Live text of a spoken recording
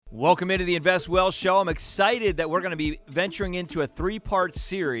Welcome into the Invest Well Show. I'm excited that we're going to be venturing into a three-part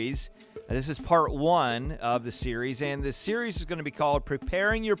series. This is part one of the series, and the series is going to be called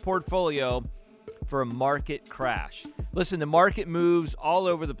Preparing Your Portfolio for a Market Crash. Listen, the market moves all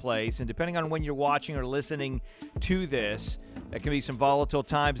over the place, and depending on when you're watching or listening to this, there can be some volatile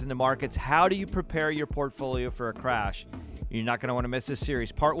times in the markets. How do you prepare your portfolio for a crash? You're not going to want to miss this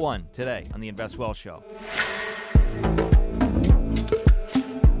series. Part one today on the Invest Well Show.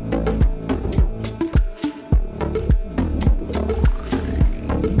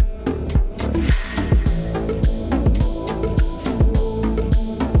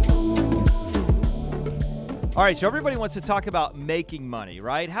 All right, so everybody wants to talk about making money,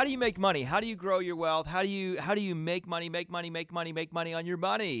 right? How do you make money? How do you grow your wealth? How do you make money on your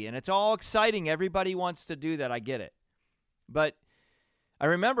money? And it's all exciting. Everybody wants to do that. I get it. But I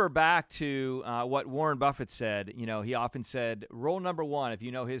remember back to what Warren Buffett said. You know, he often said, rule number one, if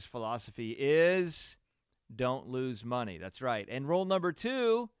you know his philosophy, is don't lose money. That's right. And rule number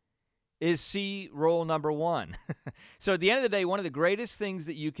two is see rule number one. So at the end of the day, one of the greatest things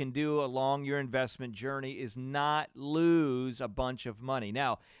that you can do along your investment journey is not lose a bunch of money.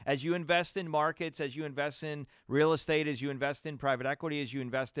 Now, as you invest in markets, as you invest in real estate, as you invest in private equity, as you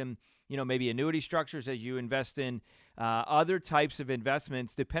invest in, maybe annuity structures, as you invest in other types of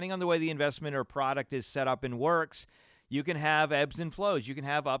investments, depending on the way the investment or product is set up and works, you can have ebbs and flows. You can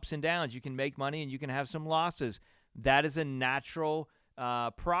have ups and downs. You can make money and you can have some losses. That is a natural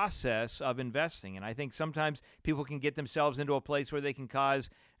process of investing. And I think sometimes people can get themselves into a place where they can cause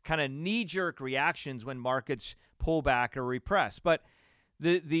kind of knee-jerk reactions when markets pull back or repress. But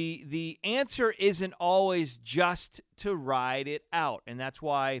the answer isn't always just to ride it out. And that's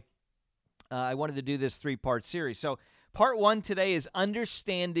why I wanted to do this three-part series. So part one today is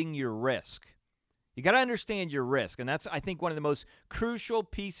understanding your risk. You got to understand your risk. And that's, I think, one of the most crucial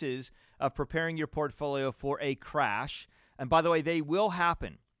pieces of preparing your portfolio for a crash. And by the way, they will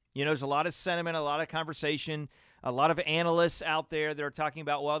happen. There's a lot of sentiment, a lot of conversation, a lot of analysts out there that are talking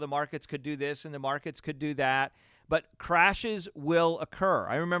about, well, the markets could do this and the markets could do that. But crashes will occur.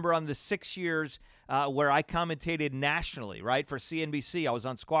 I remember on the 6 years where I commentated nationally, right, for CNBC. I was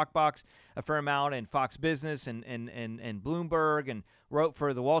on Squawk Box a fair amount and Fox Business and Bloomberg and wrote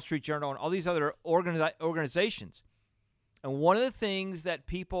for the Wall Street Journal and all these other organizations. And one of the things that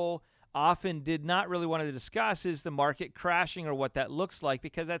people often did not really want to discuss is the market crashing or what that looks like,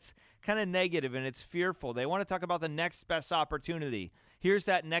 because that's kind of negative and it's fearful. They want to talk about the next best opportunity. Here's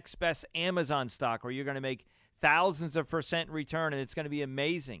that next best Amazon stock where you're going to make thousands of % return and it's going to be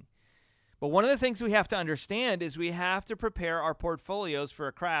amazing. But one of the things we have to understand is we have to prepare our portfolios for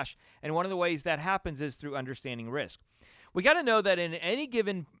a crash. And one of the ways that happens is through understanding risk. We got to know that in any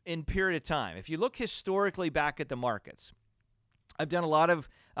given period of time, if you look historically back at the markets, I've done a lot of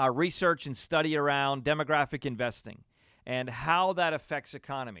research and study around demographic investing and how that affects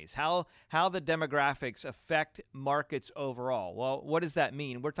economies, how the demographics affect markets overall. Well, what does that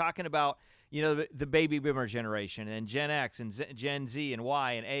mean? We're talking about, the baby boomer generation and Gen X and Gen Z and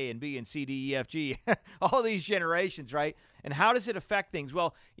Y and A and B and C, D, E, F, G, all these generations, right? And how does it affect things?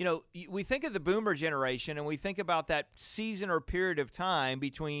 Well, we think of the boomer generation and we think about that season or period of time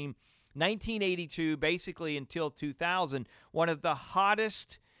between 1982 basically until 2000, one of the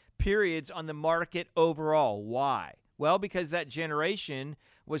hottest periods on the market overall. Why? Well, because that generation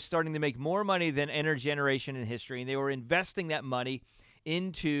was starting to make more money than any generation in history, and they were investing that money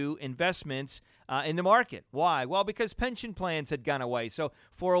into investments in the market. Why? Well, because pension plans had gone away. So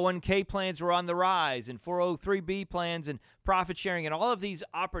 401k plans were on the rise, and 403b plans and profit sharing, and all of these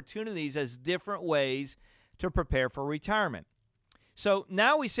opportunities as different ways to prepare for retirement. So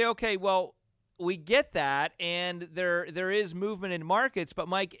now we say, okay, well, we get that, and there is movement in markets, but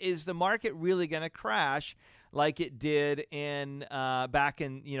Mike, is the market really going to crash like it did in back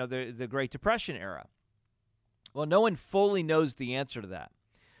in the Great Depression era? Well, no one fully knows the answer to that.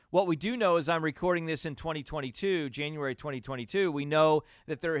 What we do know is I'm recording this in 2022, January 2022. We know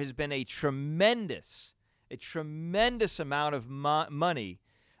that there has been a tremendous amount of money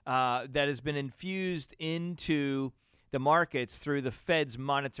that has been infused into the markets through the Fed's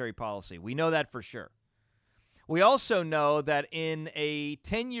monetary policy. We know that for sure. We also know that in a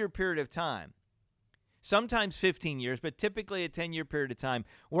 10-year period of time, sometimes 15 years, but typically a 10-year period of time,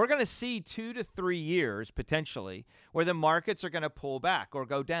 we're going to see 2 to 3 years potentially where the markets are going to pull back or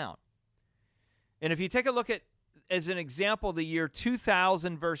go down. And if you take a look at, as an example, the year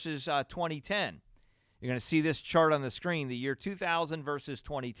 2000 versus 2010, You're going to see this chart on the screen, the year 2000 versus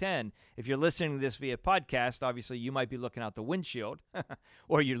 2010. If you're listening to this via podcast, obviously you might be looking out the windshield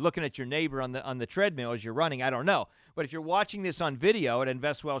or you're looking at your neighbor on the treadmill as you're running. I don't know. But if you're watching this on video at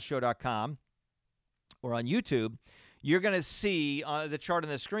investwellshow.com or on YouTube, you're going to see the chart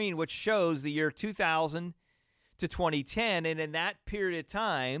on the screen, which shows the year 2000 to 2010. And in that period of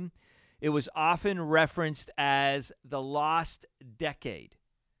time, it was often referenced as the lost decade.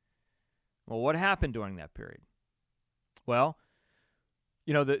 Well, what happened during that period? Well,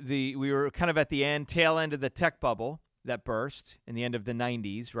 you know, we were kind of at the tail end of the tech bubble that burst in the end of the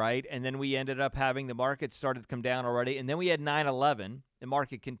 90s, right? And then we ended up having the market started to come down already. And then we had 9/11. The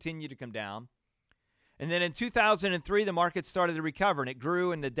market continued to come down. And then in 2003, the market started to recover, and it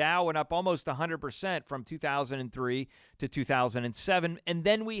grew, and the Dow went up almost 100% from 2003 to 2007. And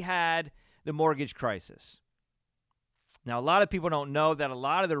then we had the mortgage crisis. Now, a lot of people don't know that a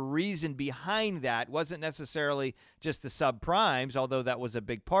lot of the reason behind that wasn't necessarily just the subprimes, although that was a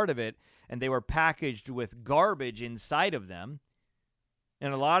big part of it, and they were packaged with garbage inside of them.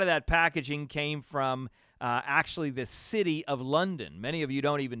 And a lot of that packaging came from actually the city of London. Many of you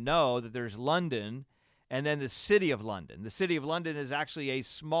don't even know that there's London and then the city of London. The city of London is actually a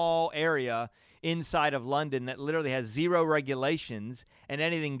small area inside of London that literally has zero regulations and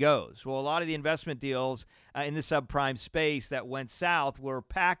anything goes. Well, a lot of the investment deals in the subprime space that went south were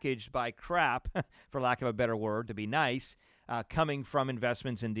packaged by crap, for lack of a better word, to be nice, coming from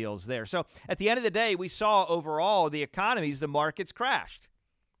investments and deals there. So at the end of the day, we saw overall the economies, the markets crashed.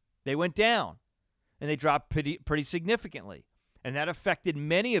 They went down, and they dropped pretty significantly. And that affected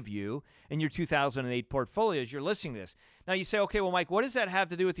many of you in your 2008 portfolios. You're listening to this. Now you say, okay, well, Mike, what does that have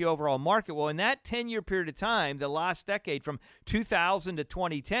to do with the overall market? Well, in that 10-year period of time, the last decade from 2000 to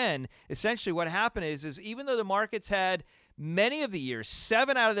 2010, essentially what happened is even though the markets had many of the years,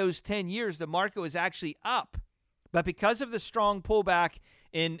 7 out of those 10 years, the market was actually up. But because of the strong pullback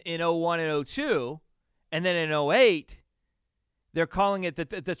in 01 and 02, and then in 08, they're calling it,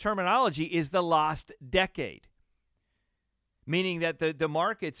 the terminology is the lost decade. Meaning that the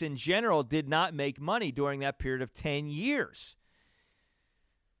markets in general did not make money during that period of 10 years.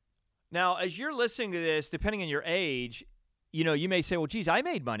 Now, as you're listening to this, depending on your age, you know, you may say, well, geez, I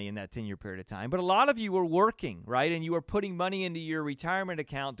made money in that 10-year period of time. But a lot of you were working, right? And you were putting money into your retirement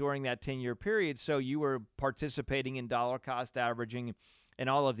account during that 10-year period. So you were participating in dollar cost averaging and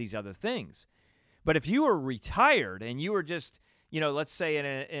all of these other things. But if you were retired and you were just, you know, let's say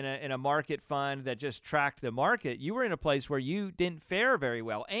in a market fund that just tracked the market, you were in a place where you didn't fare very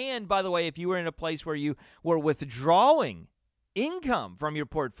well. And by the way, if you were in a place where you were withdrawing income from your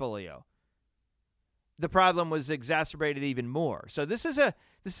portfolio, the problem was exacerbated even more. So this is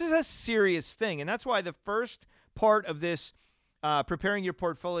a serious thing, and that's why the first part of this preparing your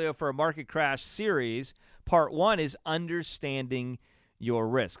portfolio for a market crash series, part 1, is understanding your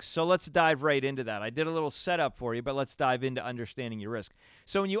risks. So let's dive right into that. I did a little setup for you, but let's dive into understanding your risk.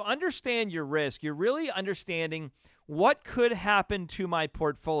 So when you understand your risk, you're really understanding what could happen to my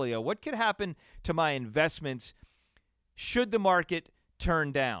portfolio, what could happen to my investments should the market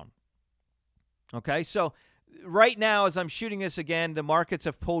turn down. Okay, so right now as I'm shooting this again, the markets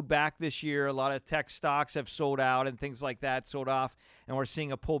have pulled back this year. A lot of tech stocks have sold out and things like that, sold off, and we're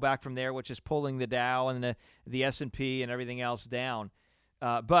seeing a pullback from there, which is pulling the Dow and the S&P and everything else down.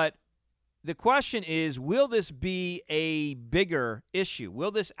 But the question is, will this be a bigger issue?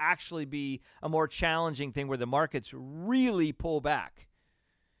 Will this actually be a more challenging thing where the markets really pull back?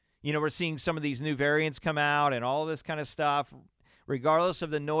 You know, we're seeing some of these new variants come out and all this kind of stuff. Regardless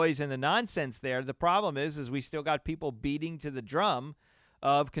of the noise and the nonsense there, the problem is we still got people beating to the drum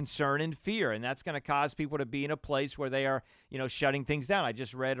of concern and fear, and that's going to cause people to be in a place where they are, you know, shutting things down. I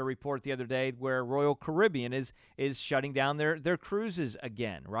just read a report the other day where Royal Caribbean is shutting down their cruises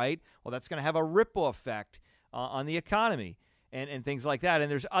again, right? Well, that's going to have a ripple effect on the economy and things like that,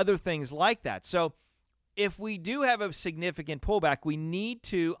 and there's other things like that. So if we do have a significant pullback, we need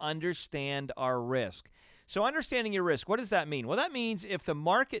to understand our risk. So understanding your risk, what does that mean? Well, that means if the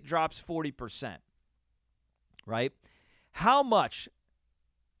market drops 40%, right, how much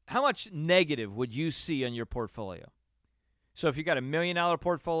negative would you see on your portfolio? So if you got $1 million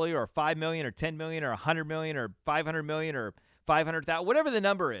portfolio or $5 million or $10 million or $100 million or $500 million or 500,000, whatever the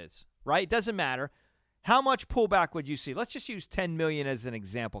number is, right? It doesn't matter. How much pullback would you see? Let's just use 10 million as an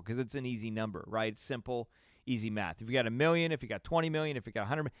example because it's an easy number, right? It's simple, easy math. If you got $1 million, if you got 20 million, if you got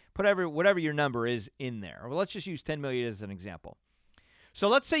 100 million, whatever your number is in there. Well, let's just use 10 million as an example. So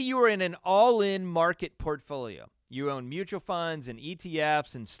let's say you were in an all-in market portfolio. You own mutual funds and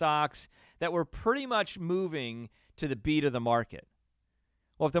ETFs and stocks that were pretty much moving to the beat of the market.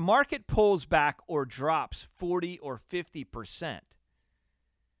 Well, if the market pulls back or drops 40 or 50%,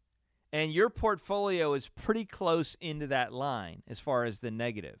 and your portfolio is pretty close into that line as far as the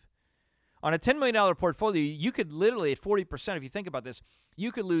negative, on a $10 million portfolio, you could literally, at 40%, if you think about this,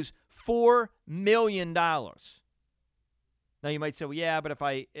 you could lose $4 million. Now, you might say, well, yeah, but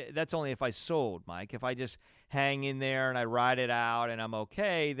that's only if I sold, Mike. If I just hang in there and I ride it out and I'm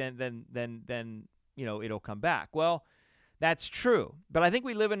okay, then it'll come back. Well, that's true. But I think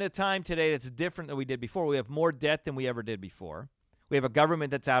we live in a time today that's different than we did before. We have more debt than we ever did before. We have a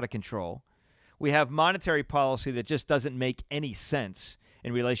government that's out of control. We have monetary policy that just doesn't make any sense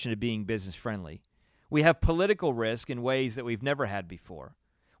in relation to being business friendly. We have political risk in ways that we've never had before.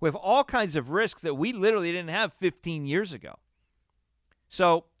 We have all kinds of risks that we literally didn't have 15 years ago.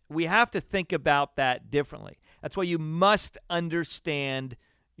 So we have to think about that differently. That's why you must understand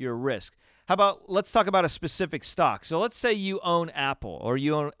your risk. How about, let's talk about a specific stock. So let's say you own Apple or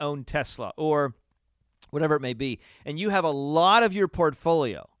you own Tesla or whatever it may be, and you have a lot of your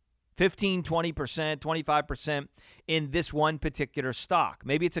portfolio, 15, 20%, 25% in this one particular stock.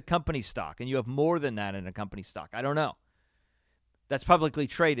 Maybe it's a company stock and you have more than that in a company stock. I don't know. That's publicly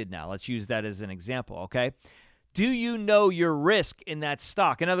traded now. Let's use that as an example, okay? Do you know your risk in that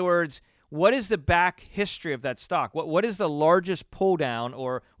stock? In other words, what is the back history of that stock? What is the largest pull down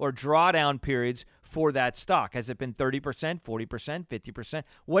or drawdown periods for that stock? Has it been 30%, 40%, 50%?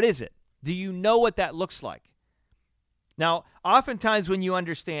 What is it? Do you know what that looks like? Now, oftentimes when you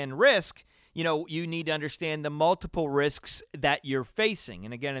understand risk, you need to understand the multiple risks that you're facing.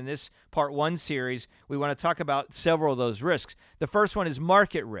 And again, in this part 1 series, we want to talk about several of those risks. The first one is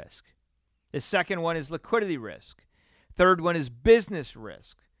market risk. The second one is liquidity risk. Third one is business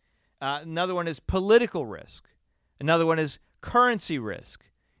risk. Another one is political risk. Another one is currency risk.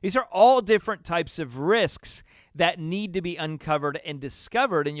 These are all different types of risks that need to be uncovered and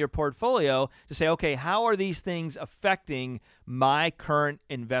discovered in your portfolio to say, okay, how are these things affecting my current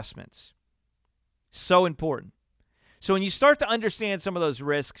investments? So important. So when you start to understand some of those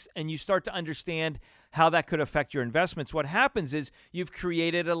risks and you start to understand how that could affect your investments, what happens is you've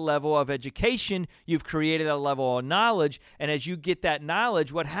created a level of education, you've created a level of knowledge, and as you get that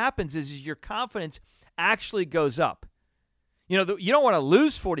knowledge, what happens is your confidence actually goes up. You don't want to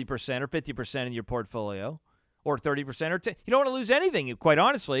lose 40% or 50% in your portfolio or 30% or 10%. You don't want to lose anything, quite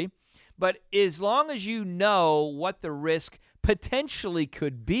honestly, but as long as you know what the risk potentially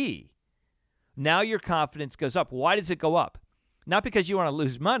could be, now your confidence goes up. Why does it go up? Not because you want to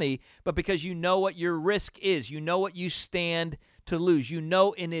lose money, but because you know what your risk is. You know what you stand to lose. You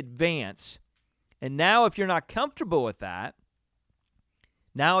know in advance. And now if you're not comfortable with that,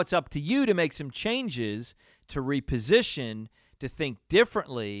 now it's up to you to make some changes, to reposition, to think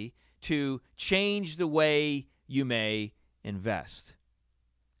differently, to change the way you may invest.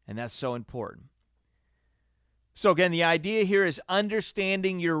 And that's so important. So again, the idea here is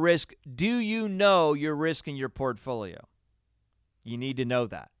understanding your risk. Do you know your risk in your portfolio? You need to know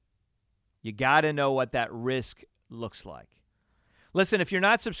that. You got to know what that risk looks like. Listen, if you're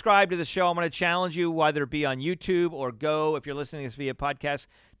not subscribed to the show, I'm going to challenge you, whether it be on YouTube or go, if you're listening to this via podcast,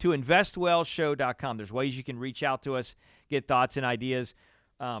 to investwellshow.com. There's ways you can reach out to us, get thoughts and ideas.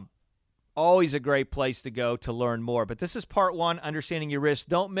 Always a great place to go to learn more. But this is part 1, understanding your risk.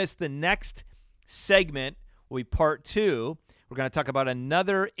 Don't miss the next segment, will be part 2. We're going to talk about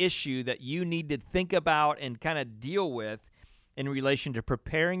another issue that you need to think about and kind of deal with in relation to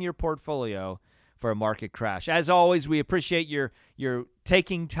preparing your portfolio for a market crash. As always, we appreciate your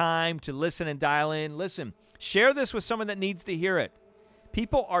taking time to listen and dial in. Listen, share this with someone that needs to hear it.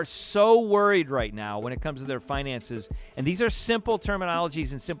 People are so worried right now when it comes to their finances, and these are simple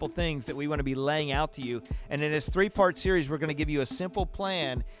terminologies and simple things that we want to be laying out to you. And in this 3-part series, we're going to give you a simple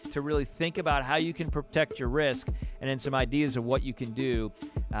plan to really think about how you can protect your risk and then some ideas of what you can do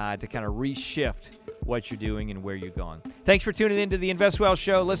to kind of reshift what you're doing and where you're going. Thanks for tuning into the Invest Well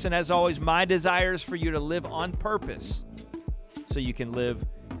Show. Listen, as always, my desire is for you to live on purpose so you can live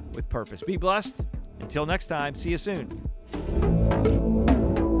with purpose. Be blessed. Until next time, see you soon.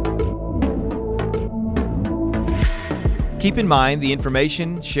 Keep in mind, the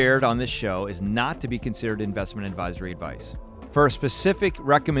information shared on this show is not to be considered investment advisory advice. For specific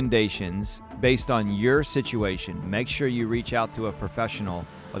recommendations based on your situation, make sure you reach out to a professional,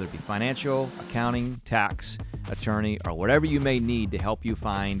 whether it be financial, accounting, tax, attorney, or whatever you may need to help you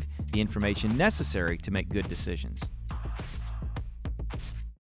find the information necessary to make good decisions.